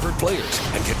 your favorite players,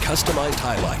 and get customized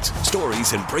highlights,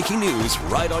 stories, and breaking news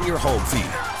right on your home feed.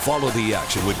 Follow the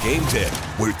action with Game Day,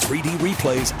 where 3D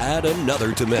replays add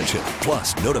another dimension.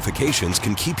 Plus, notifications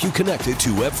can keep you connected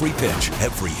to every pitch,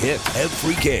 every hit,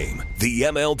 every game. The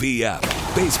MLB app.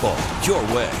 Baseball your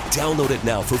way. Download it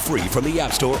now for free from the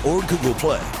App Store or Google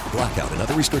Play. Blackout and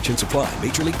other restrictions apply.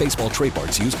 Major League Baseball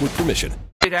trademarks used with permission.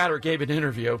 Adder gave an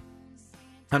interview.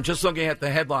 I'm just looking at the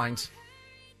headlines.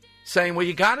 Saying, well,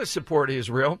 you got to support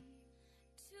Israel.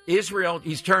 Israel,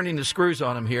 he's turning the screws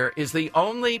on him here, is the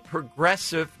only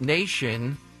progressive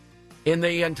nation in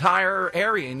the entire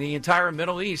area, in the entire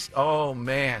Middle East. Oh,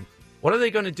 man. What are they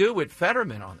going to do with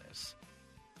Fetterman on this?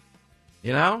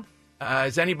 You know?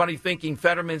 Is anybody thinking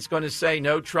Fetterman's going to say,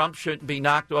 no, Trump shouldn't be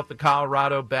knocked off the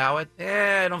Colorado ballot?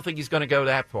 I don't think he's going to go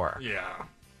that far. Yeah.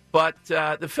 But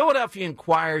the Philadelphia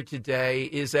Inquirer today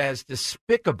is as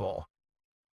despicable.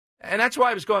 And that's why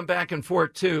I was going back and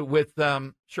forth, too, with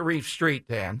Sharif Street,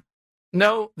 Dan.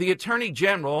 No, the Attorney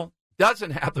General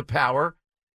doesn't have the power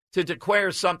to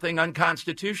declare something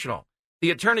unconstitutional. The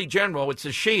Attorney General, it's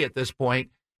a she at this point,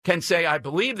 can say, I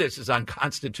believe this is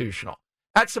unconstitutional.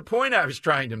 That's the point I was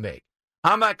trying to make.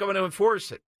 I'm not going to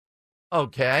enforce it.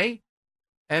 Okay.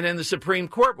 And then the Supreme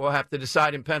Court will have to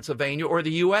decide in Pennsylvania or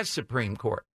the U.S. Supreme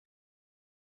Court.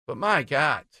 But my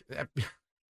God,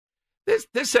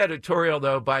 this editorial,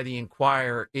 though, by the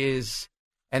Inquirer is,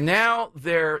 and now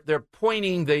they're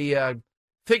pointing the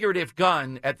figurative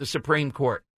gun at the Supreme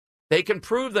Court. They can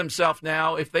prove themselves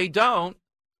now. If they don't,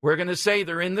 we're going to say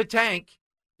they're in the tank.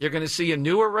 You're going to see a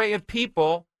new array of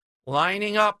people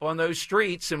lining up on those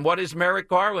streets. And what is Merrick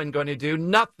Garland going to do?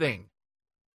 Nothing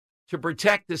to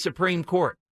protect the Supreme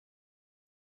Court.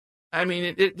 I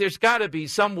mean, there's got to be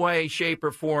some way, shape,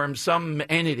 or form, some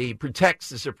entity protects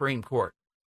the Supreme Court.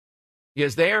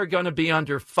 Because they are going to be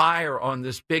under fire on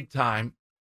this big time,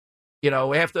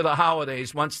 after the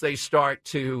holidays, once they start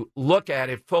to look at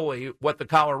it fully, what the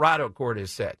Colorado court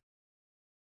has said.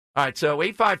 All right, so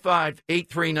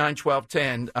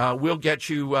 855-839-1210, we'll get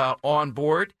you on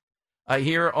board.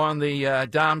 here on the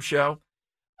Dom Show.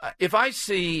 If I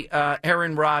see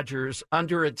Aaron Rodgers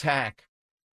under attack,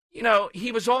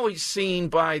 he was always seen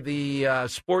by the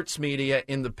sports media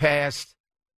in the past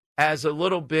as a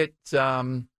little bit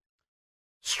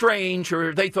strange,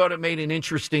 or they thought it made an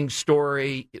interesting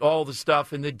story, all the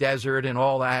stuff in the desert and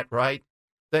all that, right?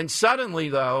 Then suddenly,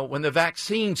 though, when the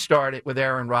vaccine started with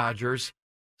Aaron Rodgers,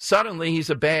 suddenly he's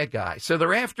a bad guy. So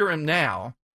they're after him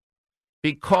now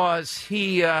because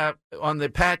he, on the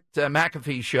Pat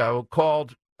McAfee show,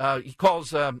 calls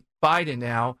Biden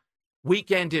now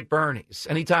Weekend at Bernie's.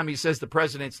 Anytime he says the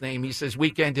president's name, he says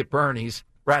Weekend at Bernie's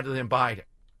rather than Biden.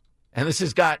 And this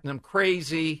has gotten him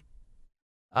crazy.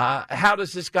 How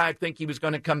does this guy think he was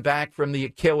going to come back from the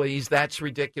Achilles? That's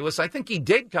ridiculous. I think he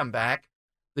did come back.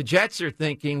 The Jets are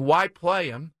thinking, why play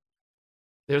him?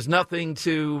 There's nothing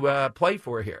to play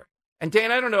for here. And, Dan,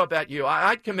 I don't know about you.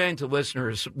 I'd commend to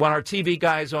listeners, when our TV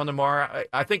guy is on tomorrow,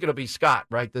 I think it'll be Scott,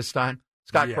 right, this time?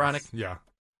 Scott Cronick? Yeah.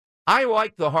 I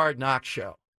like the Hard Knock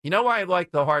show. You know why I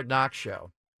like the Hard Knock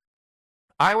show?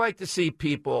 I like to see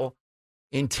people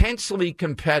intensely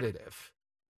competitive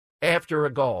after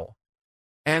a goal.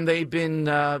 And they've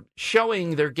been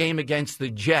showing their game against the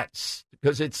Jets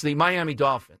because it's the Miami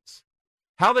Dolphins.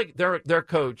 How their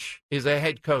coach is a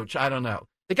head coach, I don't know.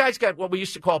 The guy's got what we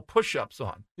used to call push-ups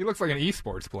on. He looks like an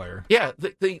esports player. Yeah,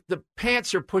 the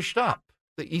pants are pushed up.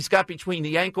 He's got between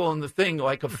the ankle and the thing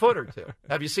like a foot or two.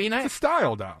 Have you seen that? It's a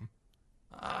style, Dom.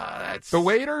 That's the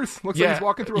waiters? Looks like he's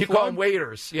walking through a flood. You call them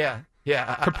waiters, yeah.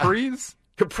 Capris?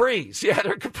 Capris, yeah,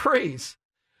 they're capris.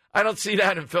 I don't see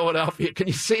that in Philadelphia. Can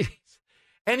you see these?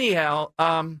 Anyhow,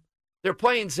 they're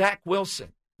playing Zach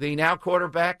Wilson, the now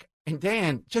quarterback. And,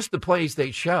 Dan, just the plays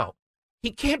they show. He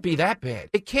can't be that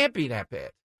bad. It can't be that bad.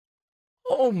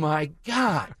 Oh, my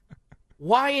God.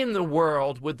 Why in the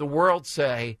world would the world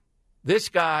say this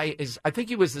guy is, I think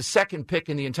he was the second pick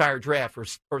in the entire draft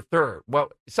or third.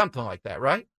 Well, something like that,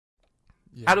 right?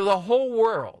 Yeah. Out of the whole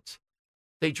world,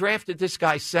 they drafted this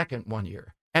guy second one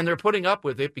year. And they're putting up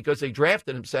with it because they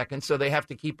drafted him second, so they have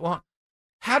to keep on.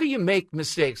 How do you make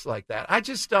mistakes like that? I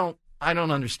don't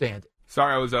understand it.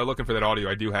 Sorry, I was looking for that audio.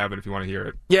 I do have it if you want to hear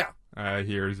it. Yeah.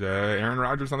 Here's Aaron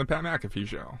Rodgers on the Pat McAfee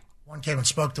show. One came and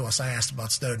spoke to us. I asked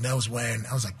about Snowden. That was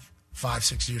like 5,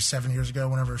 6 years, 7 years ago,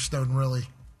 whenever Snowden really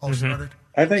all started.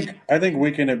 I think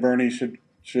Weekend at Bernie's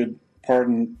should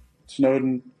pardon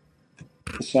Snowden,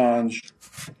 Assange.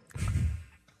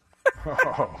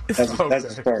 That's a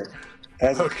start.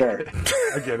 That's a start.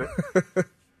 I get it.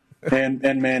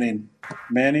 And Manning,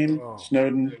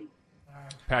 Snowden.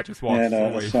 Pat just walked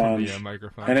away from the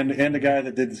microphone. And the guy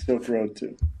that did the Silk Road,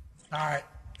 too. All right.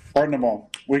 Pardon them all.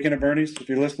 Weekend at Bernie's, if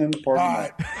you're listening, pardon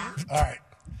them all. All right.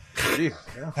 Gee,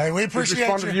 yeah. Hey, we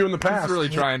appreciate you in the past. He's really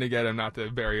trying to get him not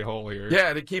to bury a hole here.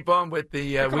 Yeah, to keep on with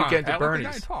the Weekend at Bernie's.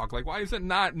 Let the guy talk. Like, why is it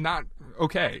not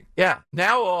okay? Yeah.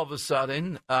 Now, all of a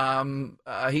sudden,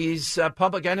 he's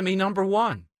public enemy number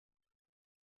one.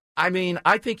 I mean,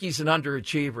 I think he's an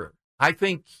underachiever. I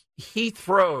think he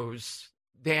throws...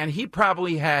 Dan, he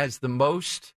probably has the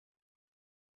most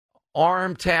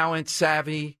arm talent,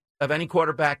 savvy of any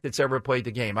quarterback that's ever played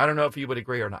the game. I don't know if you would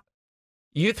agree or not.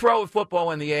 You throw a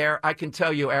football in the air, I can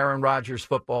tell you Aaron Rodgers'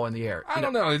 football in the air. I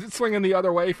don't know. Is it swinging the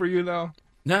other way for you, though?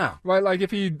 No. Like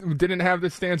if he didn't have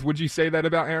this stance, would you say that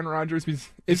about Aaron Rodgers?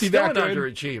 Is he that good? An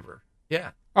underachiever.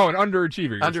 Yeah. Oh, an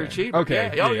underachiever. Underachiever.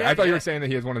 Okay. Yeah. Oh, yeah. I thought you were saying that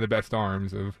he has one of the best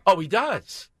arms of. Oh, he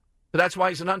does. But that's why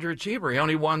he's an underachiever. He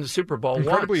only won the Super Bowl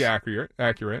Incredibly once.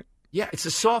 accurate. Yeah, it's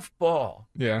a soft ball.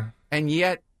 Yeah. And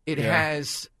yet it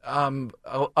has a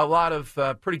lot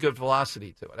of pretty good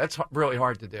velocity to it. That's really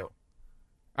hard to do.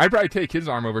 I'd probably take his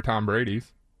arm over Tom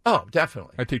Brady's. Oh,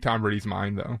 definitely. I'd take Tom Brady's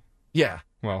mind, though. Yeah.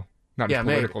 Well, not his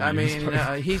political views. I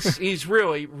mean, he's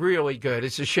really, really good.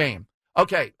 It's a shame.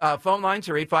 Okay, phone lines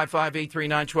are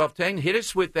 855-839-1210. Hit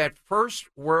us with that first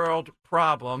world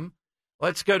problem.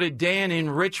 Let's go to Dan in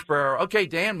Richboro. Okay,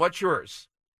 Dan, what's yours?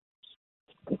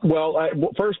 Well,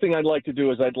 first thing I'd like to do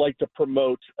is I'd like to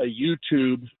promote a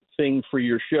YouTube thing for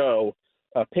your show,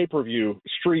 pay-per-view,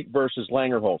 Street versus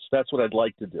Langerholtz. That's what I'd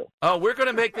like to do. Oh, we're going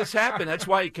to make this happen. That's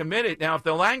why you committed. Now, if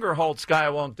the Langerholtz guy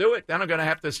won't do it, then I'm going to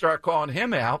have to start calling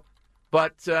him out.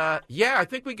 But, yeah, I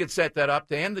think we could set that up,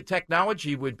 Dan. The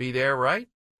technology would be there, right?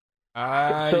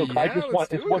 So I just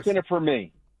want what's in it for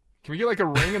me. Can we get, like, a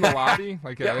ring in the lobby?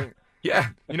 Like Yeah.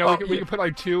 You know, we can put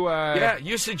like two... Yeah,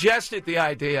 you suggested the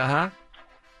idea, huh?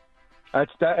 Yes,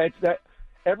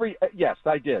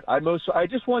 I did. I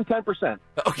just won 10%.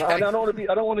 Okay. I don't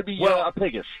want to be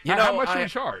piggish. You know, how much do you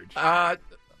charge? $1.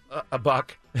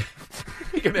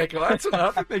 You can make it. That's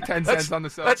enough. Make 10 cents on the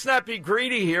side. Let's not be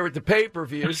greedy here with the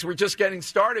pay-per-views. We're just getting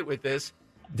started with this.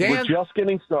 Dan, we're just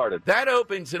getting started. That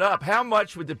opens it up. How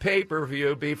much would the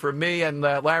pay-per-view be for me and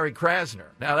Larry Krasner?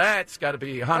 Now, that's got to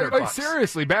be $100. Like,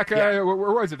 seriously, back, where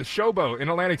was it? The Showboat in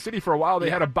Atlantic City for a while. They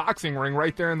had a boxing ring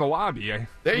right there in the lobby.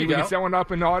 There you go. We could set one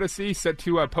up in Odyssey, set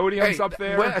two podiums up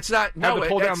there. Well, it's not, have the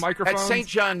pull-down microphones. At St.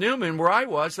 John Newman, where I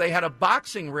was, they had a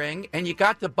boxing ring, and you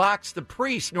got to box the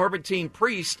priest, Norbertine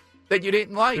priest, that you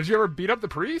didn't like. Did you ever beat up the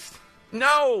priest?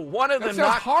 No. One of them.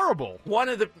 That sounds horrible.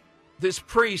 This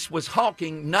priest was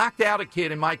hulking, knocked out a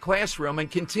kid in my classroom, and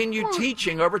continued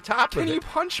teaching over top of it. Can you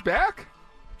punch back?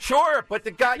 Sure, but the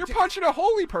guy... You're punching a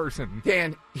holy person.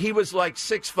 Dan, he was like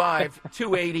 6'5",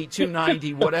 280,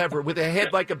 290, whatever, with a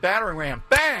head like a battering ram.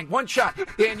 Bang! One shot.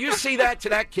 Dan, you see that to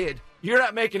that kid. You're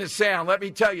not making a sound, let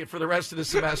me tell you, for the rest of the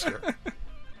semester.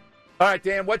 All right,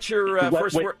 Dan, what's your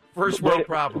first world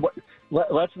problem?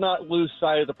 Let's not lose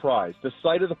sight of the prize. The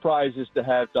sight of the prize is to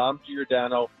have Dom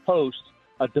Giordano host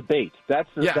a debate. That's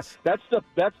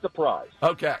the prize.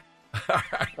 Okay.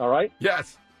 All right?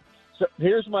 Yes. So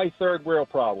here's my third real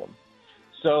problem.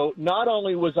 So not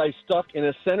only was I stuck in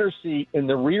a center seat in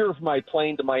the rear of my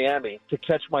plane to Miami to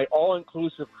catch my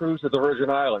all-inclusive cruise to the Virgin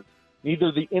Islands,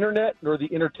 neither the internet nor the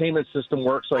entertainment system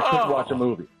worked, so I couldn't watch a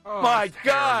movie. My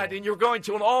God, and you're going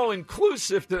to an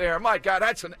all-inclusive to there. My God,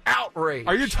 that's an outrage.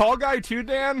 Are you a tall guy too,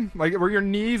 Dan? Like, were your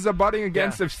knees abutting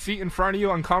against the seat in front of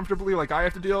you uncomfortably like I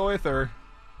have to deal with, or...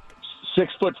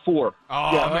 6'4". Oh,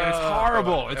 man, it's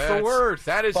horrible. It's the worst.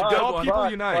 That is a good one. People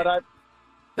unite.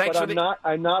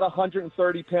 I'm not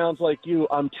 130 pounds like you.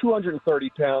 I'm 230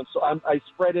 pounds, so I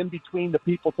spread in between the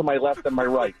people to my left and my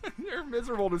right. You're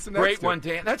miserable to sit next Great to. one,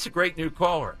 Dan. That's a great new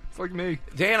caller. It's like me.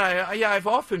 Dan, I've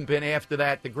often been after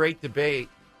that, the great debate.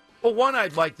 Well, one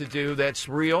I'd like to do that's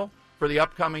real for the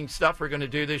upcoming stuff we're going to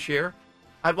do this year.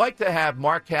 I'd like to have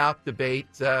Mark Houck debate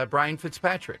Brian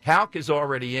Fitzpatrick. Houck is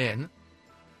already in.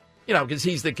 Because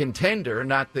he's the contender,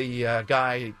 not the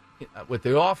guy with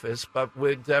the office. But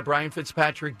would Brian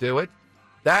Fitzpatrick do it?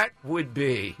 That would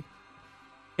be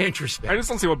interesting. I just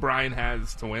don't see what Brian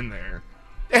has to win there.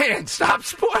 Dan, stop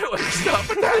spoiling stuff.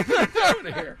 What the heck are you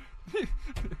doing here?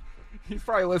 He's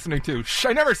probably listening too. Shh,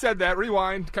 I never said that.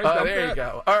 Rewind. There you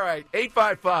go. All right,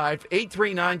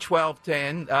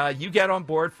 855-839-1210. You get on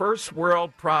board. First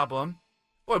world problem.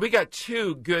 Boy, we got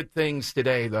two good things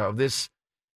today, though.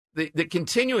 The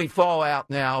continuing fallout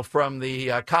now from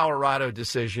the Colorado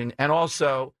decision, and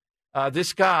also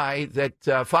this guy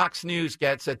that Fox News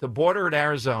gets at the border in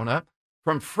Arizona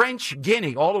from French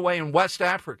Guinea, all the way in West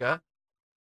Africa.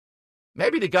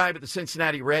 Maybe the guy with the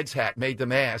Cincinnati Reds hat made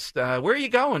them ask, where are you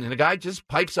going? And the guy just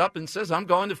pipes up and says, I'm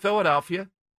going to Philadelphia.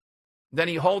 Then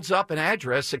he holds up an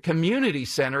address, a community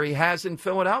center he has in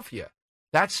Philadelphia.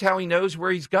 That's how he knows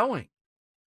where he's going.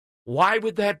 Why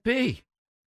would that be?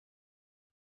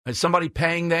 Is somebody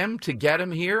paying them to get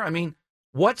him here? I mean,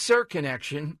 what's their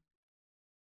connection?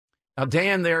 Now,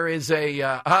 Dan, there is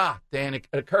Dan, it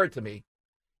occurred to me.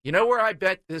 You know where I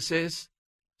bet this is?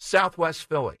 Southwest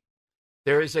Philly.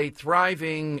 There is a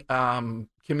thriving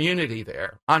community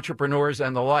there, entrepreneurs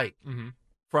and the like,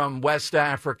 from West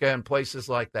Africa and places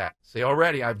like that. See,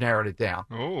 already I've narrowed it down.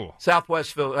 Oh.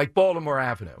 Southwest Philly, like Baltimore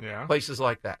Avenue, places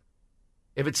like that.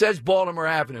 If it says Baltimore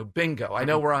Avenue, bingo. I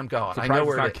know where I'm going. I know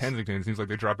where it's not it is. Kensington. It seems like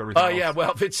they drop everything else. Yeah,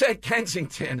 well, if it said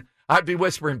Kensington, I'd be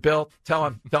whispering, Bill, tell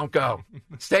him, don't go.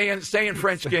 Stay in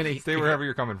French Guinea. Stay wherever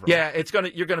you're coming from. Yeah,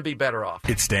 you're gonna be better off.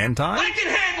 It's Dan time. I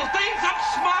can handle things. I'm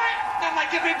smart, not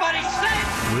like everybody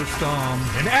says. With Dom.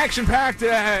 An action-packed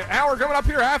hour coming up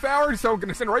here, half hour, so I'm going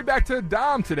to send it right back to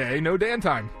Dom today. No Dan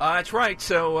time. That's right.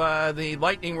 So the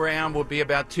lightning round will be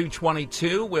about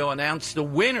 2:22. We'll announce the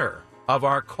winner of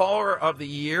our caller of the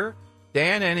year.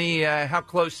 Dan, how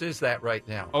close is that right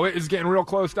now? Oh, it is getting real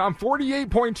close, Dom.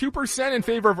 48.2% in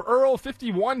favor of Earl,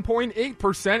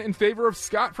 51.8% in favor of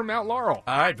Scott from Mount Laurel.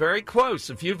 All right, very close.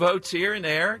 A few votes here and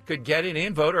there. Could get it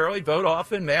in. Vote early, vote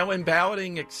often. Mail-in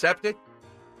balloting accepted.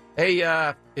 Hey,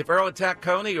 if Earl attacked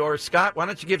Coney or Scott, why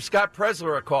don't you give Scott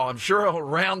Presler a call? I'm sure he'll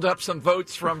round up some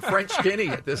votes from French Guinea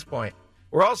at this point.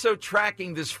 We're also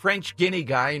tracking this French Guinea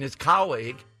guy and his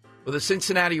colleague with a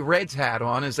Cincinnati Reds hat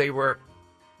on as they were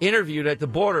interviewed at the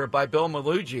border by Bill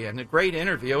Melugin. A great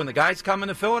interview, and the guy's coming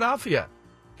to Philadelphia.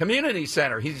 Community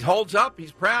Center. He holds up.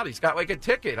 He's proud. He's got like a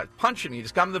ticket, a punching.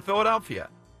 He's coming to Philadelphia.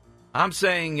 I'm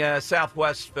saying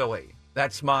Southwest Philly.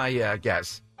 That's my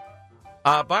guess.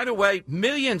 By the way,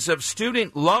 millions of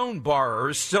student loan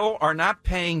borrowers still are not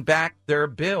paying back their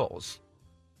bills.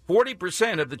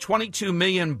 40% of the 22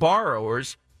 million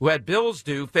borrowers who had bills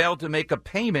due failed to make a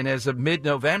payment as of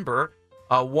mid-November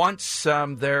once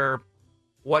their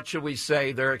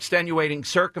extenuating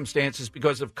circumstances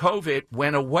because of COVID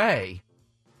went away.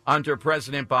 under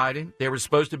President Biden. They were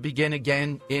supposed to begin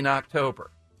again in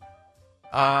October.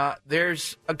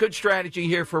 There's a good strategy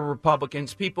here for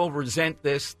Republicans. People resent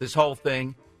this whole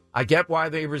thing. I get why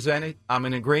they resent it. I'm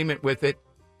in agreement with it.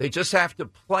 They just have to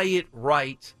play it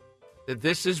right, that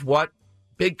this is what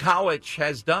Big College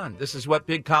has done. This is what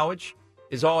Big College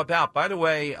is all about. By the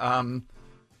way,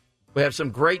 we have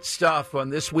some great stuff on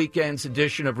this weekend's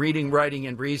edition of Reading, Writing,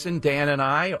 and Reason. Dan and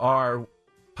I are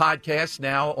podcast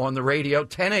now on the radio,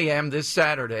 10 a.m. this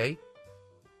Saturday.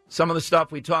 Some of the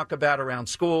stuff we talk about around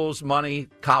schools, money,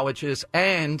 colleges,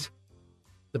 and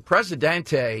the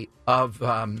Presidente of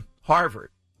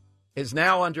Harvard is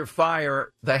now under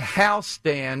fire. The House,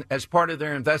 Dan, as part of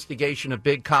their investigation of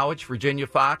Big College, Virginia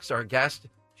Fox, our guest,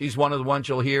 she's one of the ones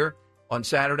you'll hear on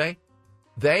Saturday.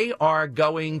 They are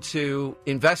going to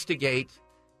investigate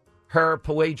her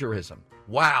plagiarism.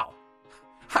 Wow.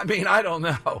 I mean, I don't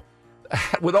know.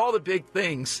 With all the big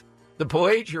things, the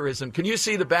plagiarism, can you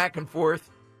see the back and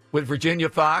forth with Virginia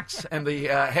Fox and the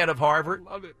head of Harvard?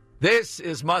 Love it. This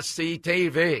is must-see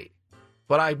TV.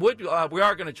 But we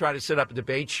are going to try to set up a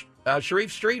debate.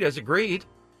 Sharif Street has agreed.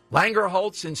 Langer,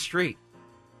 Holtz, and Street.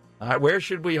 Where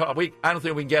should we? I don't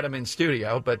think we can get them in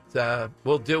studio, but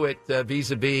we'll do it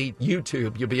vis-a-vis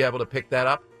YouTube. You'll be able to pick that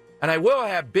up. And I will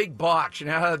have big box. You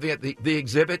know how the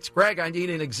exhibits? Greg, I need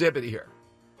an exhibit here.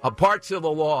 Parts of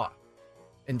the law.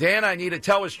 And Dan, I need a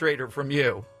telestrator from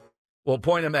you. We'll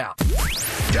point them out.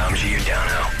 Dom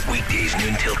Giordano, weekdays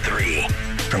noon till 3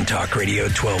 from Talk Radio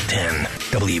 1210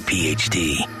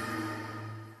 WPHT.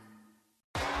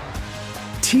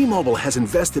 T-Mobile has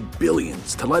invested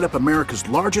billions to light up America's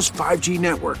largest 5G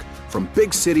network, from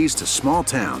big cities to small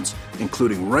towns,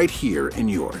 including right here in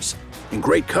yours. And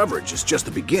great coverage is just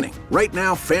the beginning. Right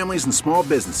now, families and small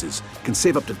businesses can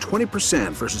save up to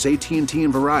 20% versus AT&T and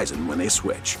Verizon when they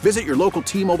switch. Visit your local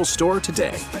T-Mobile store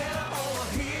today.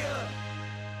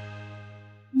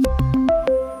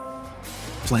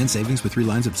 Plan savings with 3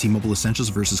 lines of T-Mobile Essentials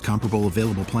versus comparable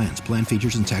available plans. Plan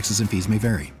features and taxes and fees may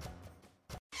vary.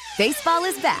 Baseball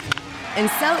is back, and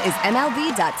so is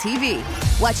MLB.tv.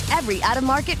 Watch every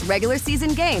out-of-market regular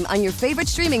season game on your favorite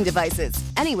streaming devices,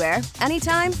 anywhere,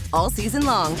 anytime, all season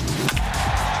long.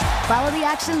 Follow the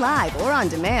action live or on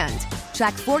demand.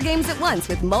 Track 4 games at once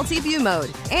with multi-view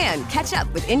mode and catch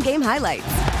up with in-game highlights.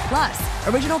 Plus,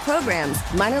 original programs,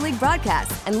 minor league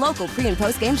broadcasts, and local pre- and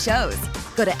post-game shows.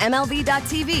 Go to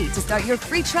MLB.tv to start your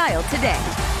free trial today.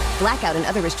 Blackout and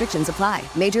other restrictions apply.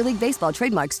 Major League Baseball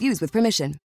trademarks used with permission.